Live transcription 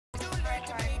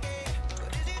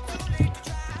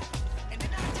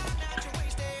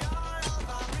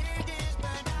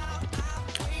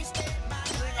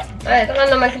Nej, der er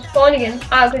når man kan spawn igen.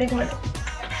 Okay, det kan man.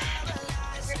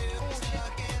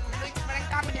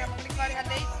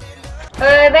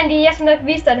 Vent lige, jeg skal nok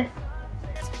vise dig det.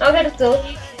 Nå, okay, du stod.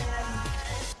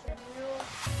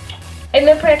 Er I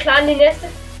med på, at jeg klarer den i næste?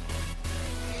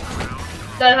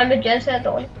 Nå, han med Jens er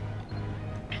dårligt.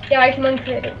 Jeg har ikke så mange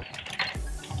credit.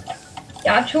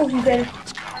 Jeg har 1000 credit.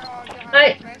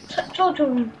 Nej,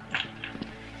 2000.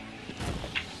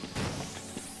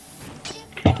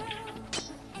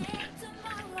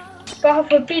 Bare have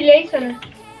forbi laserne.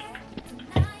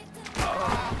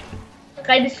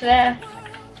 Rigtig svært.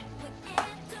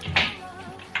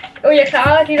 Jeg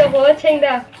klarer de der røde ting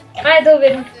der. Nej, jeg døde ved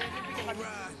den.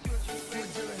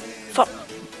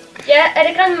 Ja, er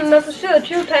det grænt, man får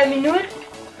 27 per minut?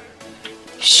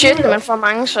 Shit, man får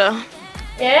mange så.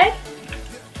 Ja, ikke?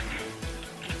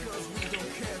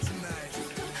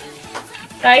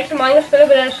 Der er ikke så mange, der spiller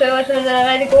på den server, så den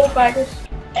er rigtig god faktisk.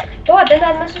 Den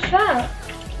er så svær.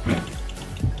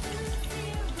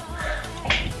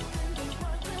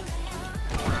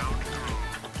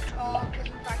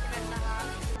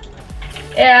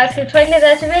 Ja, skal vi trykke lidt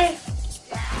ATV?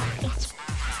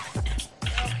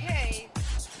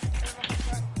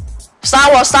 Star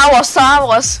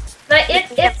Wars. Nej, 1.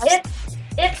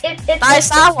 Nej,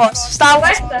 Star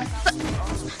Wars.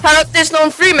 Det er sådan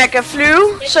nogle fly, man kan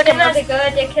flyve. Jeg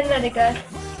kender det godt.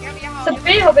 Så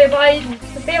behøver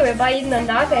jeg bare i den og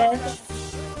nakke af det.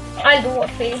 Ej, lort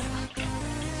fedt.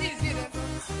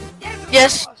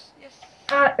 Yes.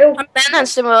 Han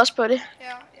stemmer også på det. Ja,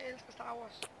 jeg elsker Star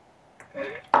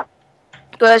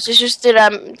Wars. Jeg synes, det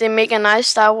er mega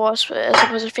nice Star Wars, altså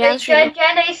på sit fjernsyn. Jeg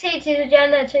er i CT, så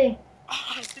Jan er til.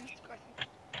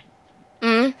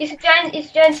 I skal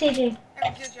join CT.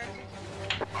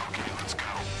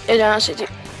 Jeg er CT. Det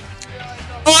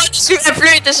er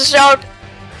fly, det er så sjovt.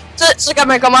 Så kan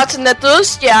man komme op til den der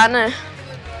dødstjerne.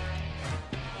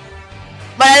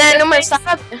 Hvordan er det nu, man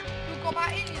starter det? Du går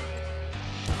bare ind i det.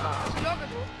 Så lukker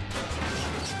du.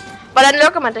 Hvordan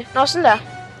lukker man det? Nå, sådan der.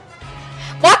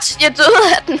 What? Jeg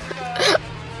døde af den.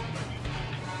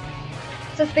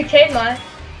 Så spektat mig.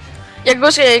 Jeg kan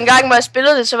huske, at en gang, hvor jeg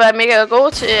spillede det, så var jeg mega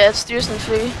god til at styre sådan en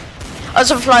fly. Og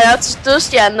så fløj jeg op til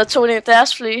dødstjernen og tog ned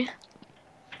deres fly.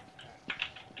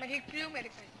 Man kan ikke flyve med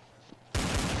det,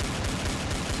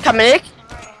 Kan man ikke?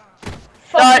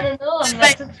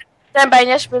 Den bane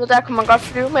jeg spillede, der kunne man godt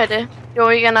flyve med det. Det var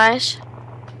mega nice.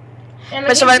 Ja,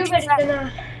 men så var det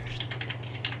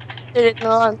det er lidt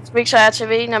noget, så ikke så er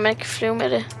TV, når man ikke kan flyve med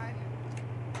det.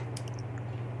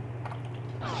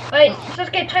 Så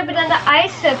skal jeg trykke på den der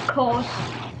ISEP-kort.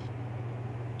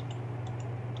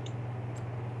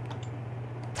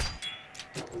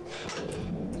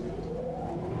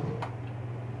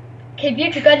 Kan I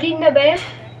virkelig godt lide den her bane?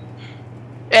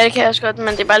 Ja, det kan jeg også godt, men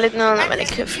det er bare lidt noget, når man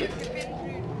ikke kan flyve.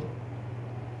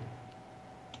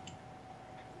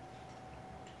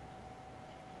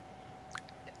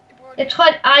 Jeg tror,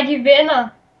 at de vinder. Der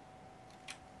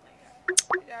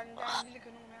er en lille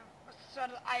kanon her. Og så er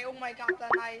der, oh my god, der er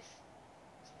nice.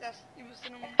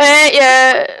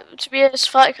 Tobias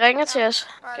Frederik ringer til os.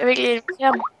 Jeg vil ikke lige invitere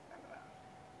ham.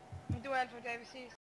 Men det var alt for i dag, vi ses.